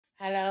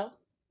Hello?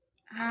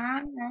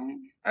 Hi.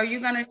 Are you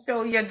gonna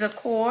show your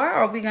decor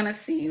or are we gonna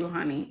see you,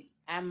 honey?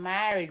 I'm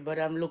married, but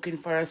I'm looking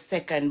for a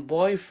second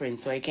boyfriend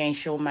so I can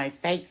show my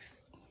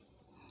face.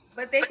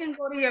 But they can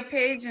go to your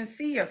page and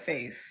see your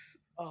face.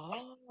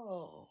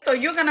 Oh. So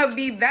you're gonna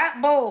be that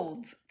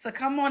bold to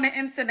come on the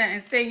internet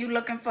and say you're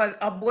looking for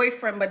a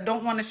boyfriend but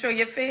don't want to show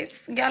your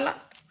face, Gala?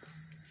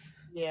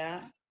 Yeah.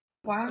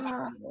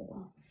 Wow.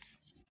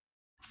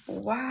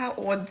 Wow.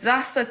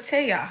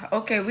 Audacitea.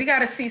 Okay, we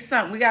gotta see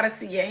something. We gotta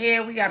see your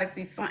hair. We gotta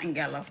see something,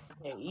 Gala.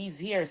 Okay, he's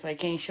here so I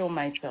can show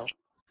myself.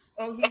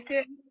 Oh, he's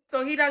here.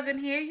 So he doesn't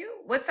hear you?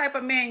 What type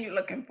of man you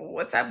looking for?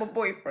 What type of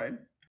boyfriend?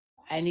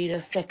 I need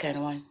a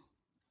second one.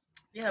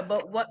 Yeah,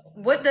 but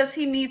what does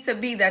he need to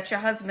be that your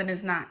husband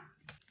is not?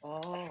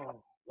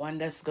 Oh. One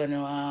that's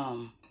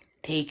gonna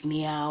take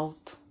me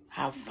out,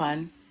 have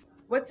fun.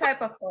 What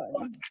type of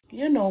fun?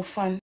 You know,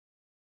 fun.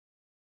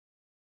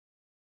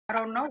 I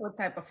don't know what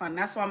type of fun.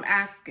 That's what I'm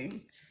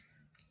asking.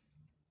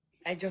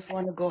 I just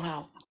want to go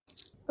out.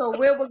 So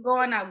where we're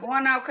going out?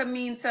 Going out could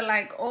mean to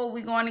like, oh,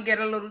 we're going to get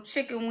a little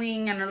chicken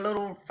wing and a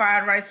little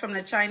fried rice from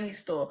the Chinese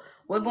store.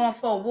 We're going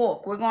for a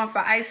walk. We're going for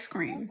ice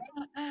cream.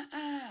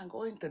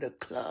 Going to the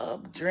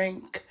club,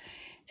 drink,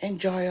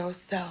 enjoy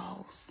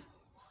ourselves.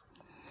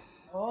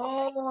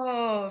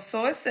 Oh,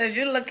 so it says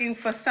you're looking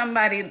for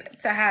somebody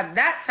to have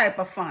that type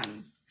of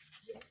fun.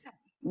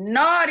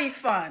 Naughty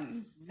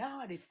fun.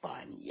 Naughty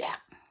fun, yeah.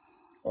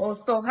 Oh,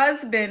 so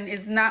husband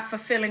is not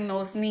fulfilling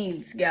those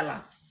needs,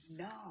 Gela.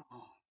 No.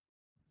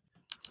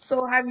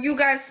 So have you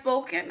guys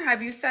spoken?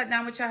 Have you sat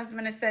down with your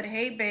husband and said,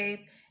 hey, babe,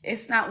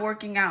 it's not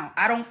working out.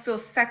 I don't feel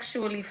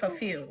sexually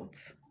fulfilled.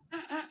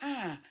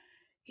 Uh-uh.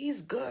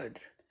 He's good.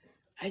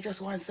 I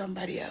just want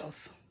somebody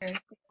else. Okay.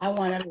 I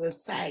want a little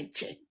side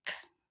chick.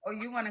 Oh,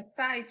 you want a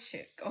side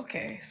chick.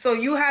 Okay. So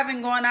you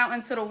haven't gone out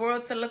into the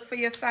world to look for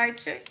your side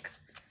chick?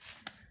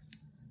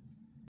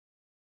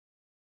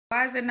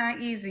 Why is it not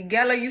easy?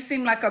 Gela, you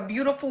seem like a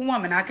beautiful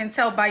woman. I can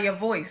tell by your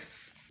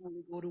voice. I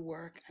go to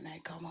work and I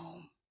come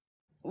home.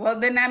 Well,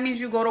 then that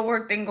means you go to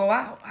work, then go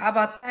out. How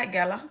about that,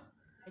 Gela?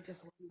 I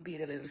just want to be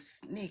the little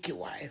sneaky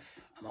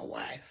wife. I'm a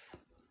wife.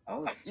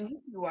 Oh,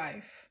 sneaky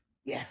wife.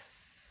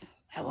 Yes.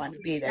 I want to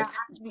Okay. be Now, that.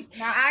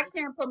 now I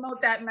can't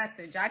promote that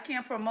message. I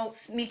can't promote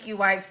sneaky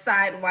wife,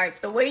 side wife.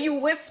 The way you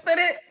whispered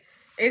it,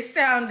 it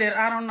sounded,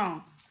 I don't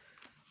know.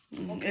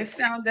 Okay. It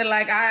sounded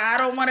like I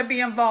don't want to be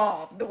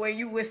involved the way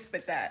you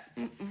whispered that.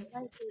 When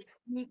I say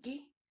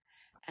sneaky,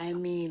 I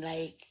mean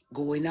like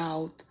going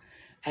out.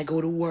 I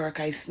go to work,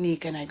 I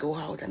sneak and I go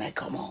out and I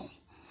come home.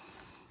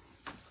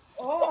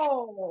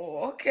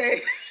 Oh,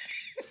 okay.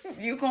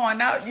 You going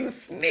out, you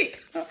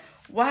sneak.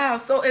 Wow.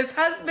 So is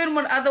husband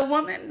with other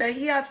women that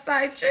he have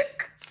side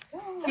chick?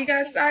 Oh, He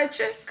got side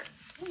chick?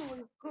 no,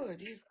 he's good.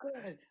 He's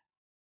good.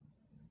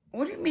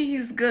 What do you mean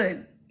he's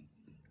good?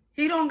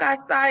 He don't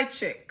got side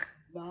chick.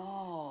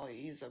 No,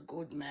 he's a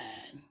good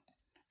man.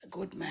 A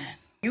good man.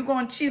 You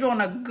gonna cheat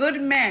on a good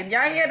man.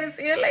 Y'all hear this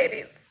here,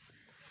 ladies?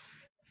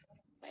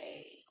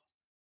 Hey,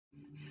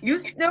 You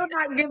still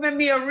not giving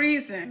me a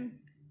reason.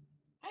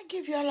 I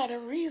give you a lot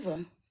of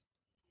reason.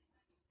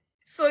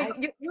 So I,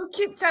 you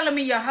keep telling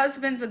me your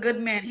husband's a good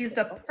man. He's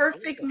the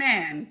perfect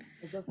man,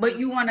 I just but want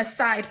you want a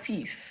side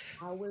piece.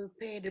 I will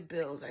pay the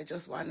bills. I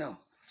just want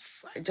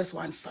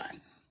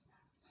fun.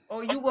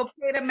 Oh, you will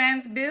pay the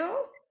man's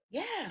bill?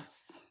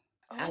 Yes.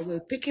 I Oh. will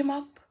pick him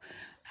up.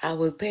 I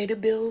will pay the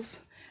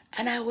bills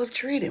and I will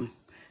treat him.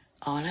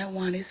 All I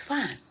want is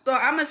fun. So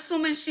I'm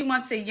assuming she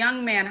wants a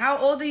young man. How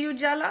old are you,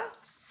 Jella?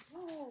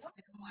 Oh,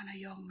 I don't want a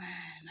young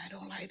man. I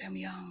don't like them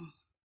young.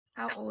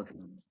 How old are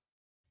you?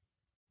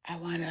 I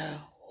want a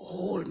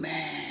old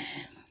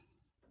man.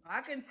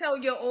 I can tell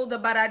you're older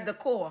by that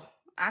decor.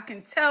 I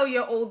can tell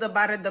you're older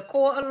by the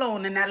decor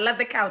alone and that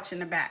leather couch in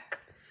the back.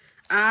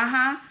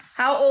 Uh-huh.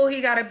 How old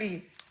he gotta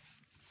be?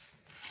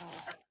 Uh,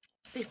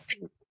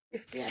 50,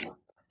 50 and up.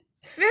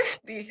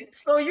 50.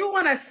 So you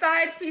want a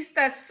side piece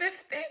that's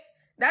 50?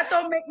 That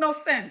don't make no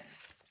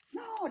sense.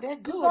 No, they're You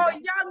go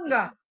good.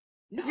 younger.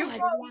 No, You I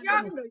go don't want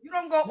them. younger. You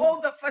don't go No,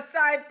 older for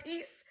side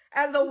piece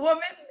as a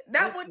woman.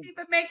 That wouldn't listen.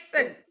 even make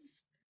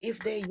sense. If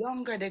they're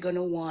younger, they're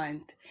gonna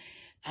want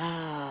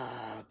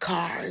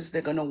cars.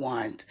 They're gonna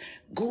want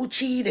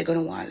Gucci. They're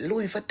gonna want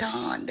Louis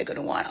Vuitton. They're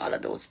gonna want all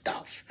of those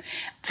stuff,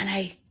 and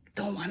I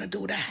don't want to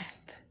do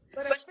that.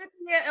 But a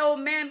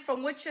 50-year-old man,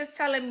 from what you're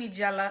telling me,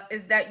 Jella,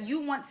 is that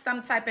you want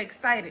some type of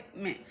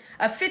excitement.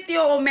 A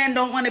 50-year-old man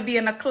don't want to be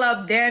in a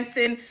club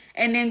dancing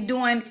and then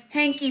doing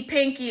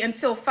hanky-panky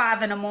until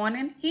 5 in the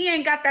morning. He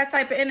ain't got that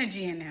type of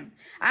energy in him.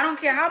 I don't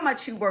care how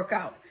much he work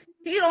out.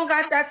 He don't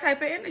got that type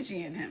of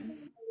energy in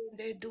him.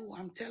 They do.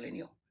 I'm telling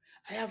you.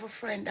 I have a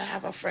friend. I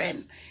have a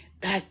friend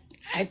that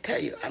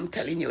I'm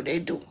telling you, they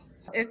do.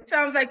 It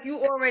sounds like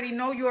you already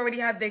know, you already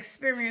have the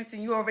experience,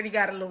 and you already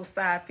got a little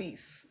side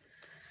piece.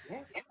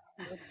 Yes.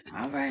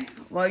 All right.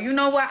 Well, you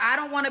know what? I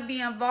don't want to be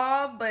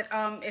involved, but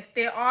if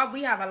there are,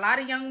 we have a lot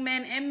of young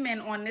men and men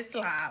on this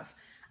live.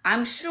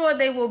 I'm sure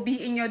they will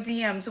be in your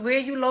DMs. Where are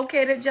you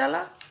located,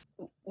 Jella?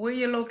 Where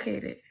you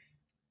located?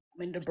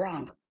 I'm in the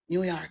Bronx,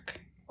 New York.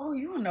 Oh,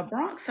 you in the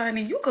Bronx,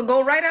 honey. You could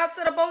go right out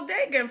to the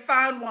bodega and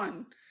find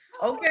one.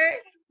 Okay?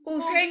 Who's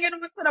No, hanging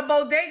onto the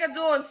bodega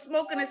door and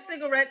smoking a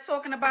cigarette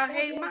talking about, all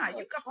hey, they Ma.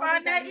 You could all they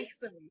find got that is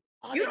easily.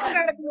 all You they don't got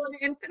got to is be on the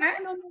no,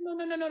 internet. no, no, no,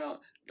 no, no, no, no.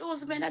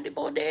 Those men at the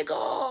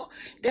bodega,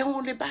 they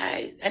only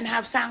buy and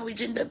have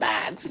sandwich in the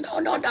bags. No,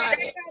 no, Okay,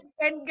 darling.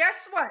 and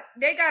guess what?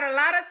 They got a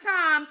lot of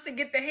time to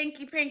get the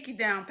hanky panky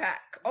down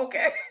pack.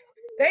 Okay,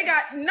 they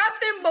got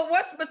nothing but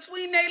what's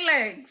between their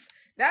legs.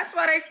 That's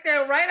why they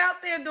stand right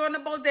out there doing the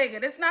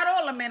bodega. It's not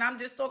all of them, I'm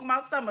just talking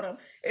about some of them.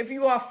 If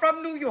you are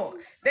from New York,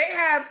 they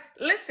have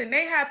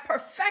they have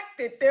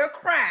perfected their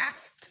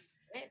craft.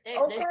 They, they,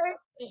 they,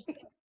 Okay.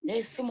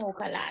 they smoke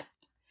a lot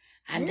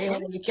and they Yeah.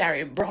 only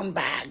carry brown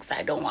bags.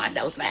 I don't want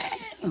those men.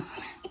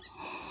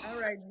 All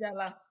right,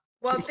 Jella.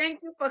 Well, thank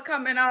you for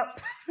coming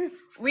up.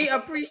 We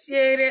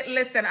appreciate it.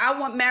 Listen, I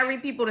want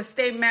married people to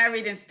stay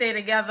married and stay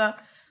together,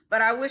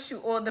 but I wish you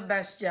all the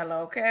best,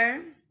 Jella,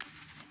 okay?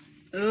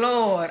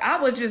 Lord, I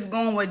was just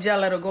going with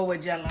Jella to go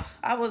with Jella.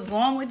 I was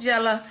going with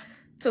Jella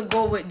to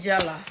go with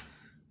Jella.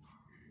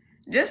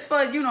 Just for,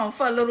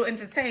 for a little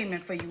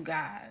entertainment for you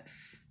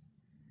guys.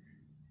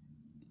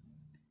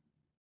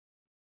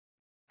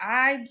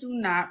 I do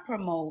not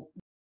promote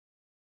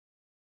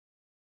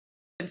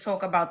and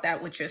talk about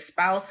that with your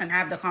spouse and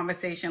have the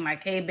conversation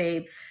like, hey,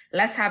 babe,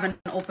 let's have an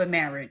open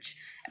marriage.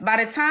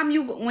 By the time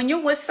when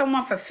you're with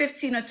someone for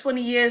 15 or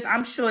 20 years,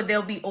 I'm sure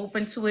they'll be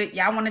open to it.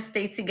 Y'all want to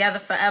stay together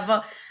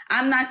forever.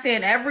 I'm not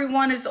saying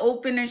everyone is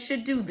open and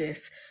should do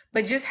this,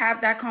 but just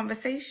have that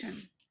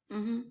conversation.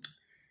 And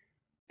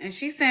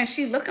she's saying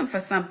she looking for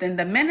something.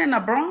 The men in the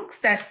Bronx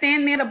that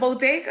stand near the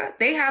bodega,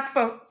 they have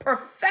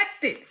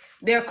perfected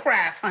their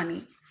craft,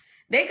 honey.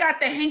 They got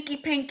the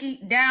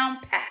hanky-panky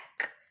down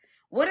pack.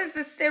 What is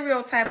the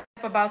stereotype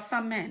about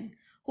some men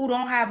who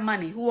don't have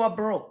money, who are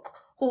broke,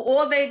 who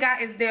all they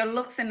got is their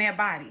looks and their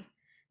body?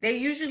 They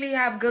usually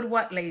have good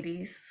what,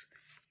 ladies?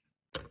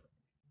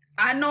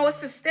 I know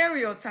it's a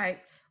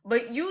stereotype,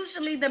 but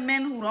usually the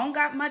men who don't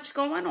got much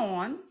going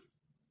on,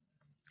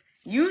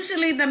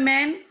 usually the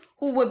men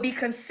who would be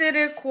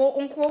considered quote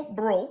unquote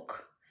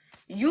broke,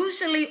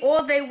 usually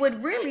all they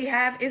would really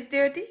have is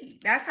their deed.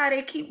 That's how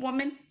they keep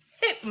women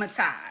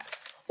hypnotized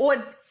or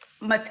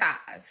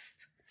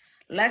matized.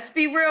 Let's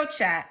be real,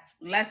 chat.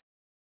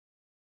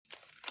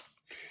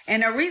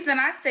 And the reason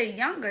I say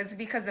younger is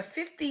because a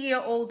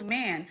 50-year-old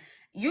man,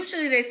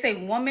 usually they say,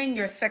 woman,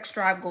 your sex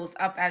drive goes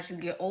up as you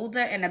get older,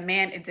 and a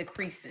man, it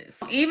decreases.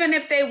 Even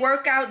if they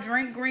work out,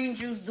 drink green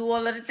juice, do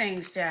all of the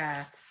things,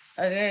 child.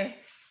 Okay?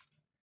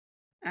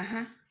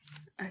 Uh-huh.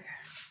 Okay.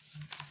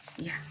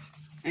 Yeah.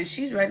 And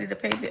she's ready to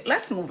pay bill.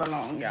 Let's move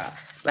along, y'all.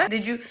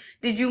 Did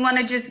you want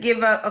to just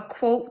give a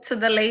quote to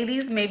the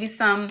ladies? Maybe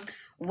some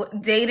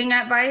dating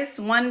advice?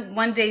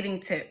 One dating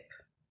tip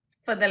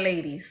for the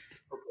ladies.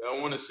 Okay,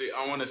 I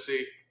want to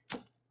say,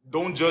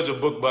 don't judge a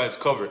book by its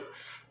cover.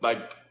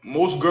 Like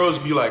most girls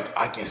be like,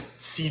 I can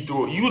see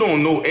through it. You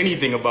don't know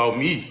anything about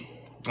me.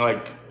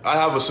 Like I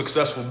have a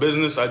successful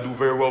business. I do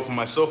very well for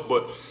myself,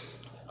 but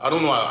I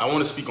don't know. I want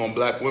to speak on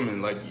black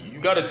women. Like you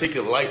got to take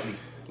it lightly.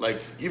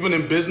 Like even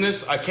in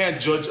business, I can't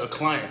judge a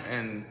client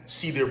and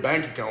see their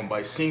bank account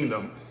by seeing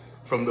them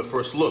from the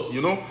first look.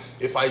 You know,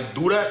 if I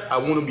do that, I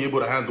want to be able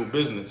to handle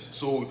business.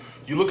 So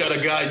you look at a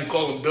guy, you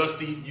call him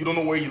Dusty. You don't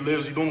know where he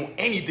lives. You don't know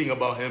anything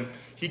about him.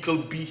 He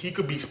could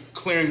be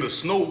clearing the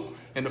snow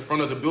in the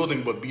front of the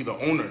building, but be the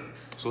owner.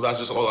 So that's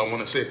just all I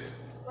want to say.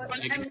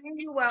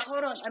 Emmanuel,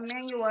 hold on,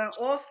 Emmanuel. In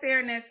all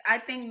fairness, I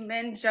think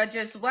men judge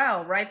as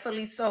well,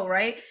 rightfully so,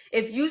 right?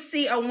 If you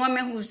see a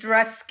woman who's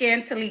dressed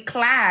scantily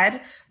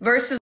clad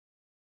versus,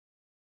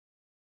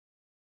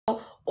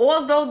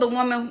 although the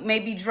woman may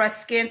be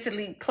dressed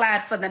scantily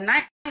clad for the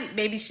night,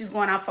 maybe she's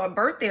going out for a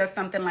birthday or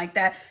something like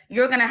that,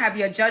 you're going to have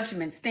your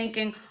judgments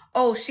thinking,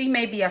 oh, she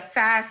may be a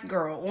fast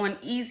girl or an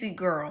easy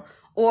girl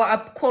or a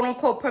quote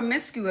unquote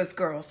promiscuous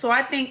girl. So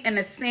I think in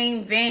the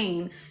same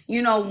vein,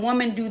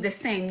 women do the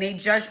same. They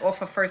judge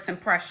off of first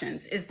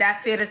impressions. Is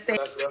that fair to say?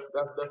 That's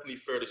definitely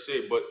fair to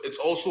say, but it's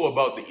also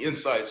about the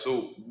inside.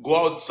 So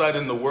go outside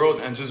in the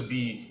world and just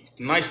be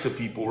nice to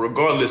people,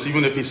 regardless.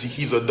 Even if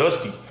he's a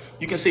Dusty,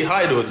 you can say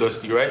hi to a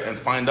Dusty, right? And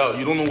find out.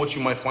 You don't know what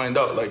you might find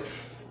out. Like,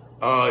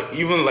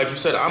 even like you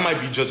said, I might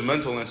be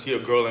judgmental and see a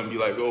girl and be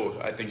like, oh,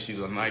 I think she's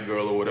a night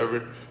girl or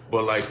whatever.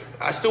 But like,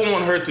 I still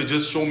want her to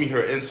just show me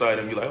her inside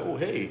and be like, oh,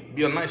 hey,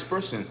 be a nice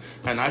person.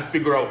 And I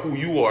figure out who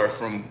you are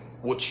from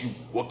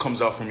what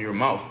comes out from your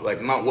mouth,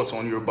 like not what's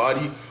on your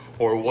body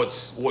or what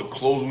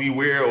clothes we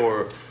wear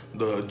or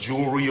the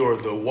jewelry or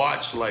the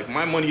watch. Like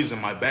my money is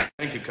in my bank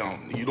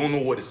account. You don't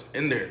know what is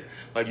in there.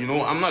 Like,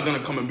 I'm not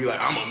gonna come and be like,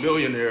 I'm a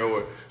millionaire,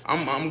 or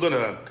I'm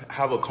gonna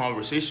have a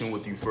conversation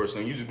with you first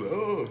and you just be like,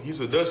 oh, he's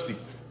a Dusty.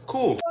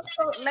 Cool.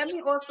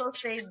 also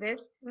say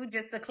this too,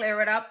 just to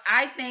clear it up.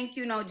 I think,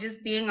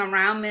 just being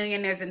around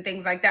millionaires and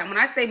things like that. When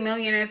I say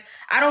millionaires,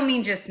 I don't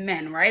mean just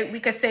men, right? We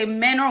could say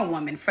men or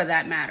women for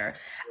that matter.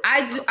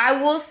 I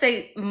will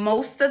say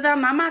most of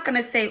them, I'm not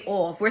gonna say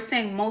all. If we're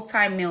saying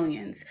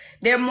multi-millions,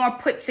 they're more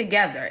put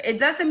together. It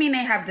doesn't mean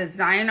they have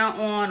designer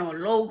on or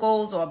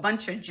logos or a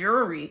bunch of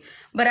jewelry,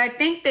 but I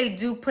think they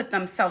do put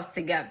themselves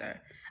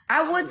together.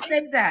 I would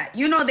say that.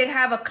 They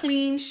have a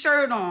clean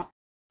shirt on,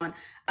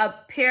 a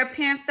pair of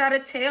pants that are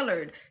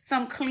tailored,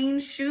 some clean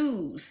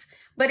shoes.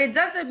 But it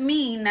doesn't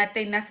mean that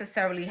they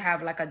necessarily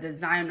have like a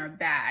designer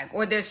bag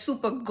or they're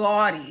super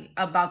gaudy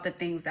about the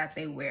things that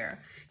they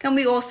wear. Can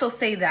we also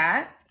say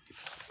that?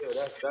 Yeah,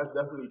 that's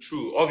definitely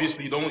true.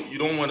 Obviously, you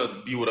don't want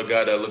to be with a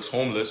guy that looks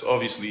homeless.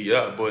 Obviously,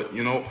 yeah, but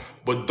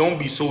but don't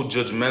be so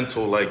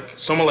judgmental. Like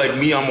someone like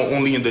me, I'm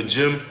only in the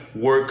gym,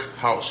 work,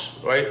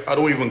 house, right? I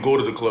don't even go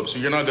to the club. So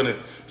you're not gonna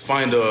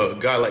find a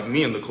guy like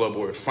me in the club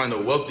or find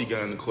a wealthy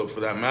guy in the club for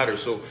that matter.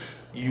 So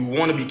you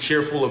want to be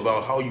careful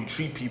about how you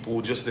treat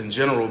people just in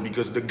general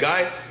because the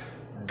guy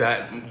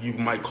that you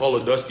might call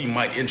a dusty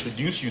might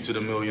introduce you to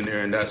the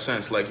millionaire in that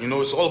sense. Like,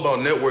 it's all about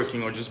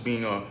networking or just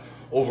being a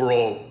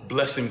overall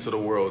blessing to the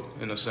world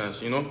in a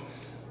sense. Absolutely.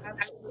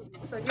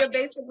 So you're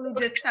basically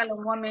just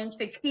telling women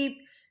to keep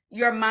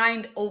your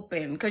mind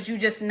open because you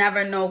just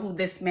never know who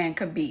this man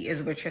could be,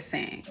 is what you're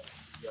saying.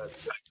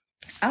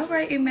 All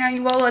right,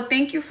 Emmanuel. Well,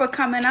 thank you for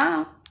coming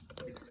up.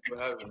 For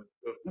having me.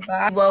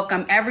 Bye.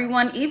 Welcome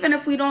everyone, even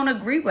if we don't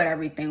agree with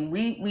everything.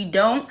 We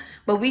don't,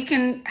 but we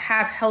can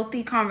have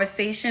healthy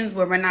conversations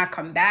where we're not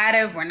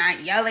combative, we're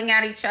not yelling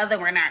at each other,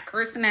 we're not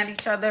cursing at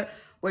each other.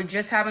 We're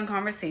just having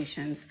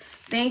conversations.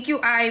 Thank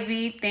you,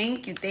 Ivy.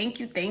 Thank you, thank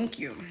you, thank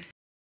you.